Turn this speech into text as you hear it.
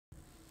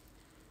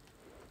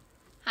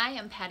Hi,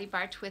 I'm Patty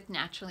Barch with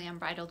Naturally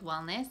Unbridled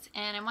Wellness,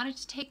 and I wanted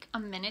to take a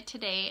minute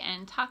today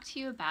and talk to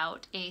you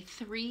about a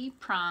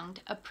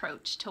three-pronged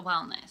approach to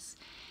wellness.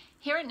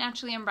 Here at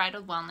Naturally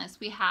Unbridled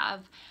Wellness, we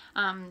have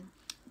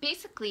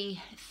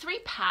basically three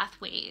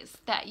pathways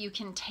that you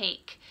can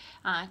take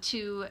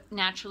to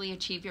naturally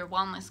achieve your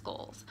wellness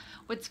goals.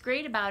 What's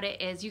great about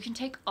it is you can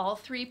take all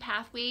three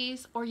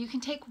pathways, or you can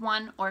take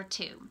one or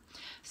two.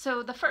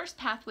 So the first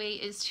pathway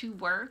is to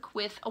work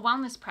with a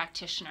wellness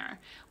practitioner.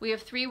 We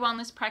have 3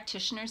 wellness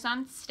practitioners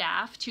on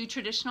staff, 2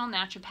 traditional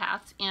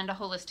naturopaths, and a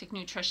holistic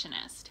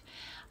nutritionist.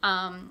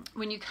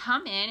 When you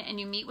come in and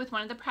you meet with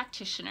one of the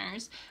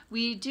practitioners,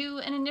 we do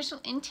an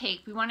initial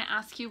intake. We want to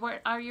ask you,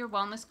 what are your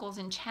wellness goals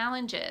and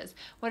challenges?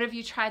 What have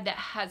you tried that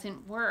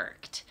hasn't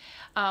worked?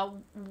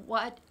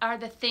 What are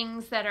the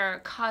things that are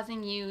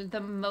causing you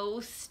the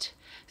most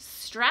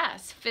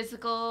stress,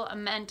 physical,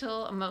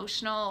 mental,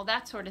 emotional,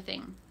 that sort of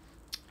thing.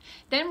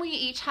 Then we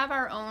each have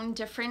our own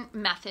different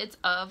methods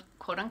of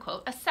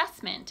quote-unquote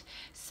assessment.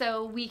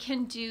 So we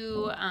can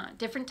do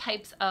different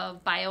types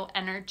of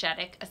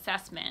bioenergetic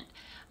assessment.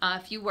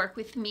 If you work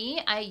with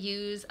me, I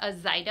use a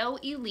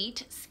Zyto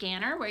Elite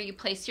scanner where you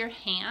place your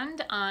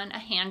hand on a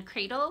hand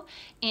cradle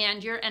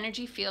and your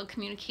energy field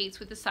communicates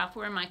with the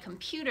software in my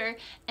computer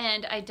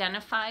and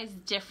identifies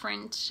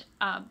different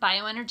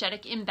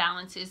bioenergetic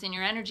imbalances in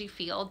your energy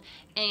field,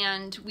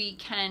 and we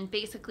can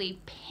basically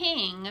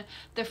ping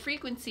the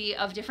frequency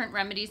of different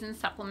remedies and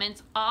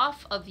supplements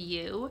off of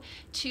you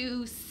to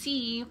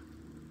see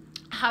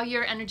how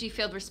your energy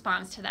field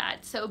responds to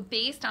that. So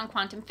based on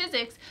quantum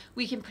physics,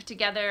 we can put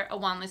together a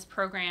wellness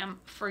program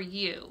for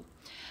you.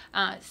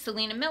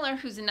 Selena Miller,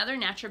 who's another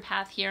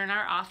naturopath here in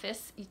our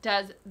office,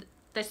 does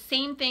the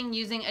same thing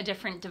using a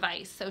different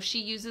device. So she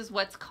uses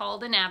what's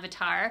called an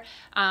avatar,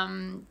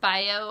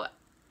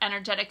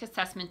 bioenergetic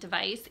assessment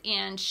device,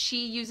 and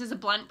she uses a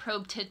blunt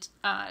probe to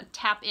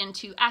tap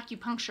into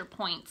acupuncture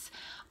points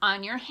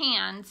on your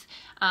hands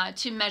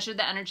to measure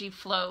the energy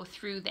flow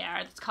through there.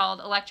 It's called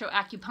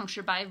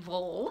electroacupuncture by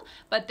Vol,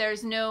 but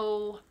there's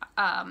no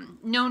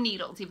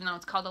needles, even though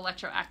it's called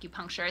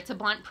electroacupuncture. It's a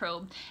blunt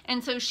probe.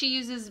 And so she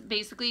uses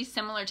basically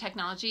similar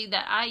technology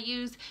that I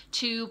use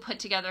to put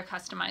together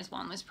customized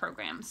wellness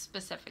programs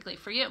specifically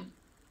for you.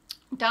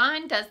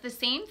 Dawn does the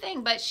same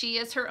thing, but she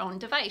has her own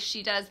device.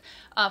 She does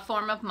a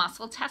form of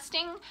muscle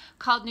testing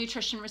called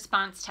nutrition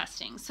response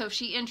testing. So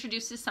she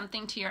introduces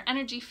something to your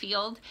energy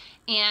field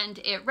and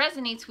it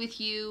resonates with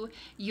you,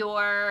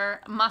 your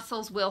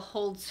muscles will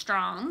hold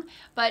strong.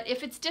 But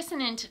if it's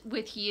dissonant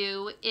with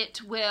you,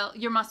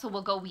 your muscle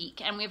will go weak.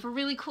 And we have a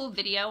really cool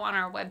video on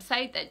our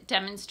website that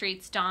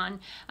demonstrates Dawn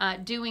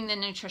doing the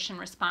nutrition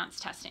response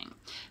testing.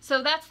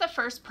 So that's the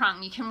first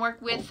prong. You can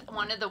work with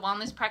one of the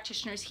wellness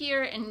practitioners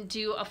here and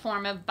do a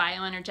form of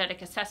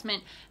bioenergetic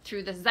assessment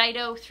through the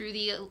Zyto, through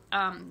the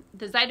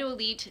Zyto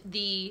Elite,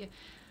 the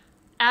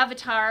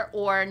Avatar,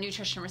 or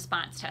nutrition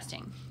response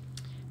testing.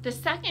 The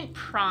second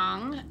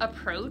prong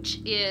approach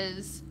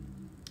is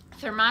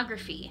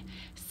thermography.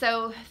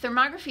 So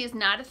thermography is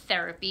not a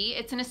therapy,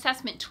 it's an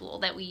assessment tool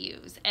that we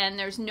use, and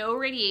there's no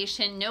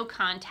radiation, no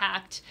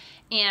contact,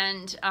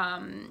 and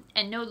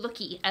no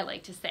looky, I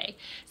like to say.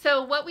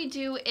 So what we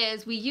do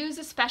is we use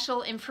a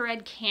special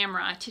infrared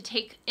camera to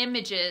take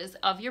images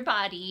of your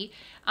body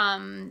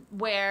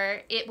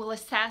where it will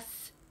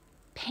assess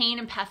pain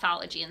and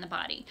pathology in the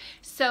body.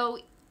 So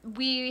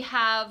we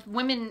have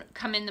women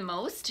come in the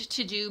most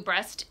to do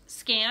breast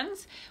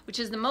scans, which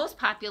is the most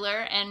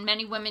popular, and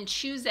many women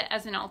choose it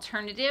as an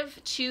alternative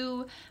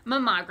to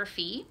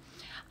mammography.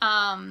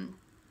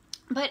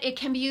 But it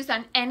can be used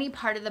on any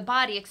part of the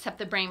body except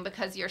the brain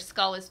because your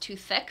skull is too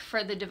thick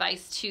for the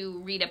device to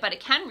read it, but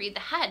it can read the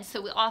head.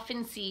 So we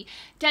often see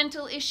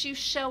dental issues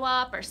show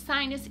up, or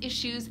sinus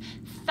issues,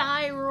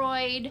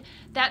 thyroid,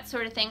 that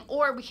sort of thing.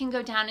 Or we can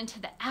go down into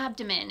the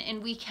abdomen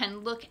and we can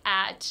look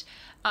at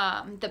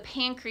the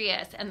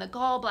pancreas and the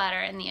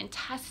gallbladder and the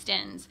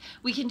intestines.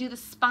 We can do the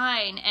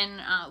spine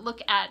and look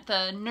at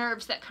the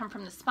nerves that come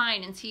from the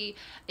spine and see,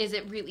 is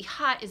it really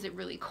hot? Is it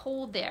really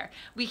cold there?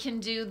 We can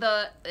do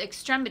the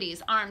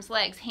extremities, arms,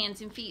 legs, hands,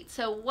 and feet.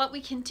 So what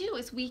we can do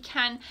is we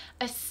can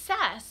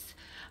assess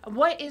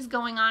what is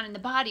going on in the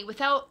body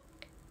without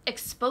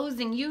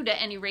exposing you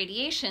to any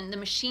radiation.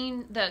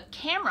 The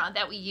camera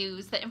that we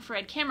use, the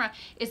infrared camera,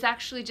 is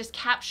actually just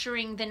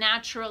capturing the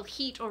natural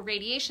heat or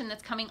radiation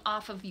that's coming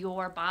off of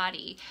your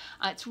body.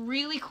 It's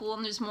really cool,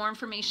 and there's more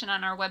information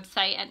on our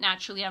website at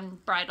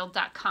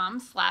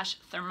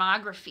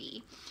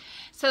naturallyunbridled.com/thermography.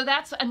 So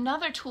that's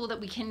another tool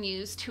that we can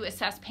use to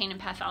assess pain and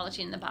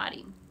pathology in the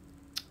body.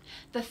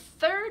 The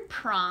third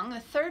prong, the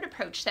third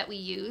approach that we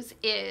use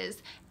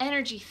is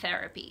energy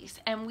therapies,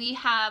 and we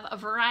have a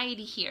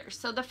variety here.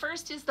 So the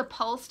first is the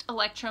pulsed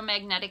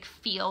electromagnetic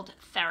field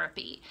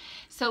therapy.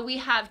 So we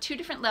have 2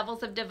 different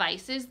levels of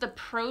devices. The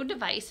Pro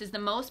device is the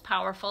most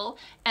powerful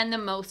and the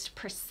most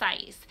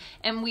precise,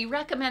 and we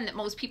recommend that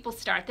most people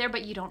start there,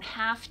 but you don't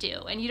have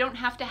to, and you don't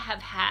have to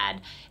have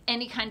had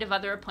any kind of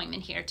other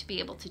appointment here to be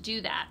able to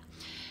do that.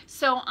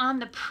 So on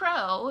the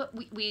Pro,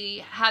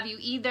 we have you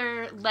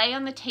either lay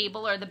on the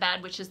table or the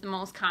bed, which is the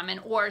most common,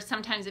 or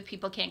sometimes if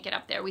people can't get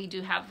up there, we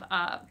do have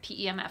a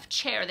PEMF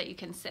chair that you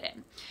can sit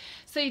in.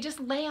 So you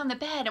just lay on the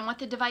bed, and what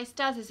the device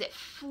does is it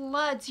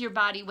floods your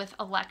body with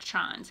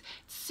electrons.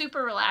 It's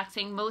super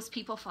relaxing. Most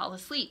people fall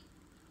asleep.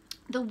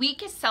 The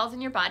weakest cells in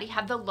your body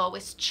have the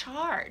lowest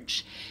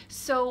charge.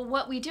 So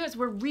what we do is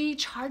we're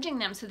recharging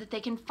them so that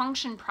they can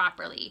function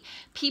properly.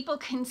 People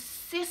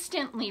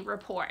consistently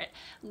report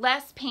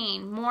less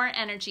pain, more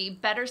energy,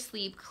 better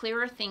sleep,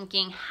 clearer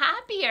thinking,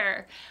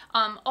 happier,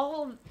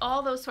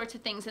 all those sorts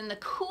of things. And the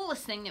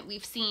coolest thing that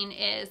we've seen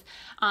is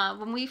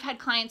when we've had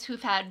clients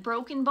who've had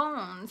broken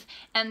bones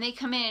and they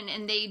come in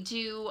and they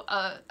do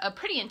a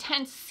pretty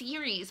intense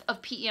series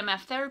of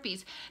PEMF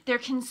therapies, they're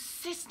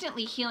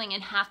consistently healing,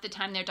 and half the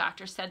time their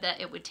doctor said that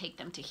it would take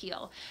them to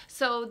heal.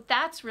 So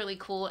that's really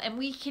cool, and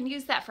we can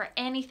use that for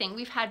anything.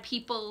 We've had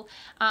people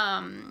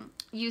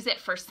use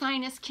it for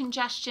sinus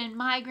congestion,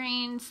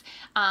 migraines,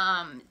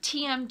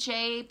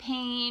 TMJ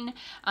pain.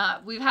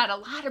 We've had a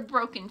lot of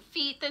broken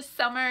feet this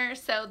summer,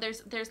 so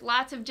there's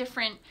lots of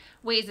different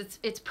ways.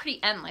 It's pretty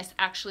endless,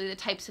 actually, the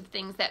types of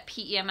things that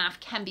PEMF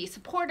can be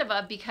supportive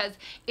of, because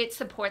it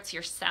supports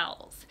your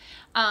cells.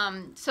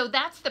 So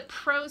that's the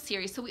Pro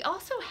series. So we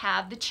also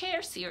have the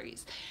Chair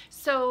series.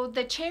 So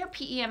the Chair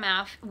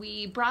PEMF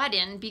we brought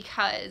in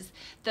because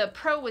the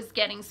Pro was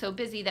getting so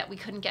busy that we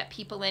couldn't get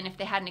people in if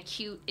they had an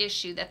acute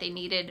issue that they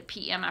needed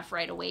PEMF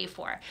right away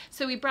for.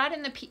 So we brought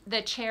in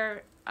the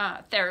Chair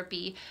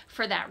therapy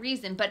for that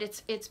reason, but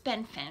it's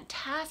been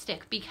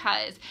fantastic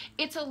because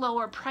it's a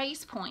lower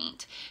price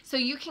point. So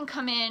you can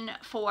come in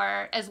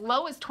for as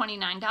low as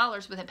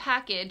 $29 with a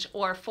package,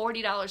 or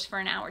 $40 for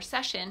an hour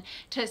session,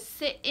 to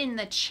sit in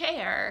the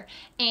chair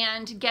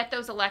and get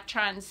those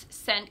electrons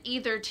sent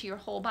either to your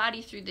whole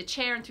body through the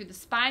chair and through the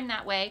spine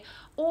that way,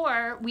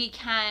 or we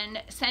can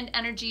send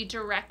energy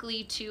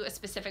directly to a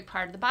specific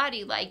part of the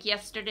body. Like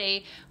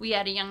yesterday, we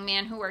had a young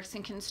man who works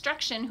in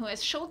construction who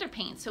has shoulder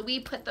pain. So we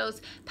put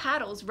those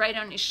paddles right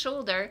on his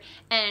shoulder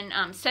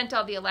and sent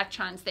all the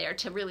electrons there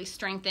to really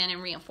strengthen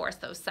and reinforce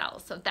those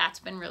cells. So that's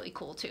been really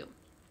cool too.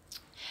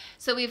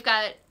 So we've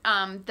got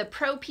the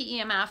Pro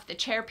PEMF, the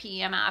Chair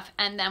PEMF,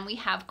 and then we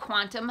have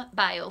quantum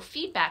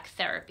biofeedback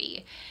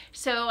therapy.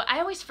 So I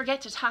always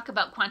forget to talk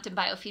about quantum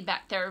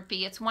biofeedback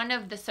therapy. It's one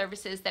of the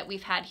services that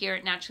we've had here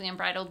at Naturally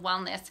Unbridled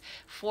Wellness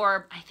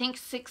for, I think,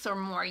 6 or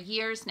more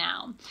years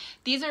now.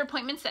 These are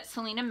appointments that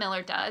Selena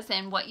Miller does,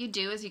 and what you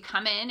do is you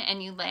come in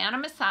and you lay on a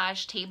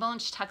massage table,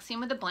 and she tucks you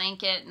in with a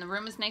blanket, and the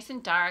room is nice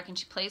and dark, and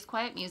she plays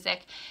quiet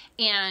music,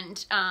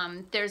 and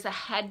there's a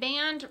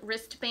headband,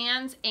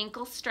 wristbands,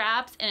 ankle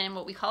straps, and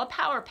what we call a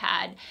power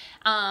pad,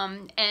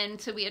 and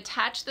so we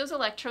attach those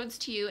electrodes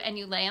to you, and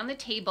you lay on the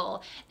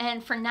table,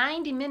 and for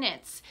 90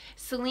 minutes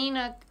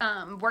Selena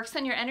works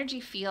on your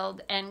energy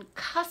field and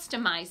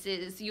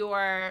customizes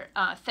your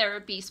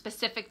therapy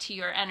specific to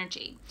your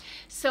energy.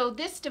 So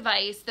this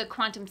device, the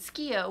Quantum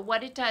Skio,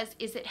 what it does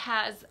is it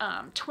has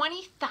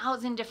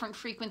 20,000 different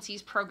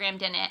frequencies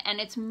programmed in it, and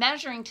it's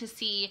measuring to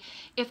see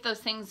if those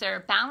things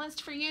are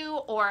balanced for you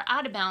or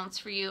out of balance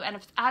for you, and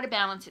if it's out of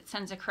balance, it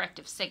sends a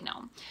corrective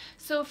signal.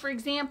 So for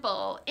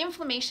example,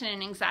 inflammation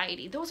and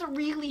anxiety, those are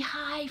really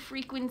high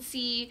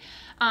frequency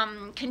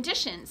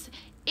conditions.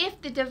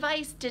 If the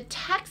device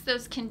detects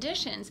those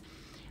conditions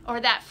or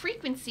that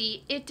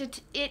frequency,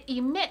 it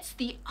emits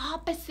the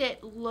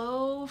opposite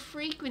low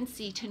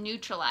frequency to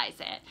neutralize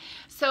it.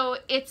 So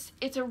it's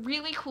a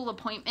really cool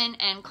appointment,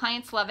 and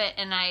clients love it,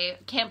 and I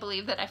can't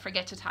believe that I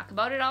forget to talk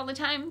about it all the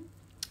time,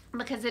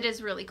 because it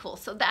is really cool.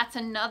 So that's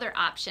another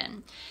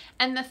option.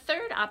 And the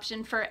third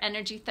option for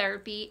energy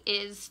therapy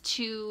is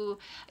to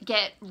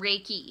get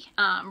Reiki.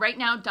 Right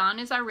now, Dawn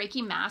is our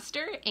Reiki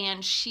master,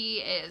 and she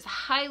is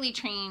highly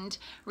trained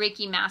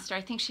Reiki master.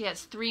 I think she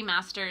has 3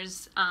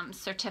 master's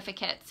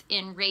certificates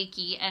in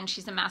Reiki, and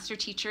she's a master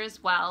teacher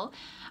as well.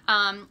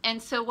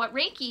 And so what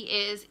Reiki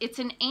is, it's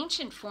an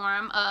ancient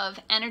form of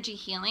energy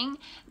healing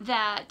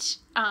that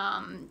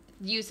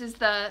uses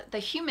the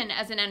human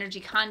as an energy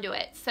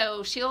conduit.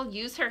 So she'll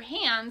use her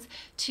hands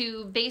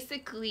to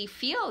basically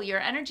feel your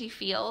energy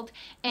field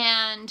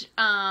and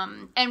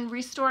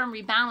restore and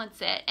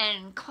rebalance it.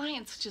 And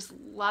clients just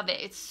love it.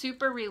 It's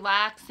super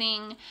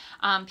relaxing.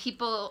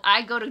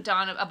 I go to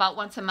Dawn about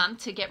once a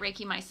month to get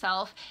Reiki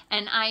myself,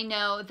 and I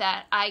know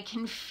that I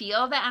can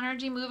feel the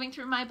energy moving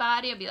through my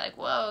body. I'll be like,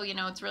 whoa, you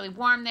know, it's really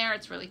warm there,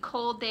 it's really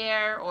cold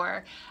there,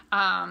 or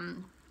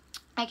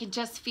I can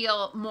just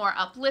feel more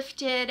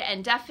uplifted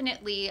and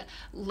definitely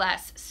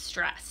less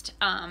stressed.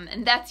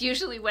 And that's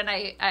usually when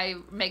I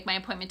make my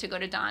appointment to go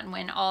to Dawn,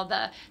 when all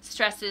the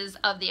stresses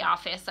of the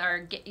office are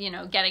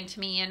getting to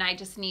me, and I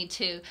just need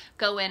to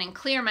go in and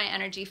clear my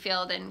energy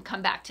field and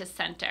come back to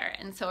center.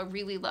 And so I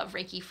really love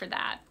Reiki for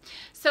that.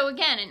 So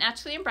again, in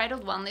Naturally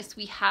Unbridled Wellness,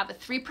 we have a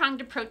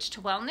 3-pronged approach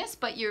to wellness,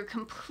 but you're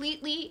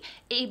completely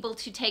able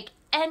to take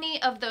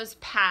any of those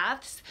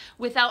paths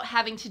without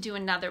having to do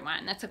another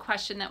one? That's a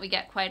question that we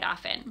get quite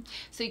often.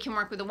 So you can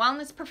work with a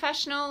wellness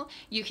professional,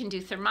 you can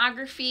do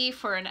thermography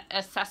for an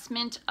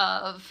assessment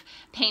of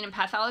pain and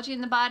pathology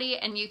in the body,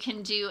 and you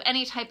can do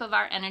any type of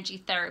our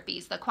energy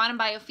therapies, the quantum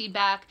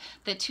biofeedback,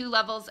 the 2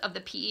 levels of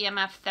the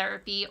PEMF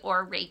therapy,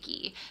 or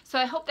Reiki. So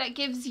I hope that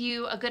gives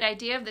you a good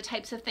idea of the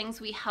types of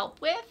things we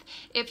help with.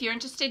 If you're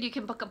interested, you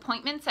can book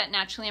appointments at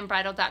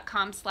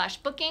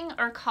naturallyunbridled.com/booking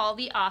or call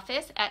the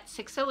office at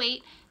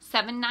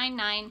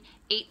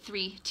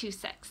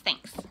 608-799-8326.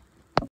 Thanks.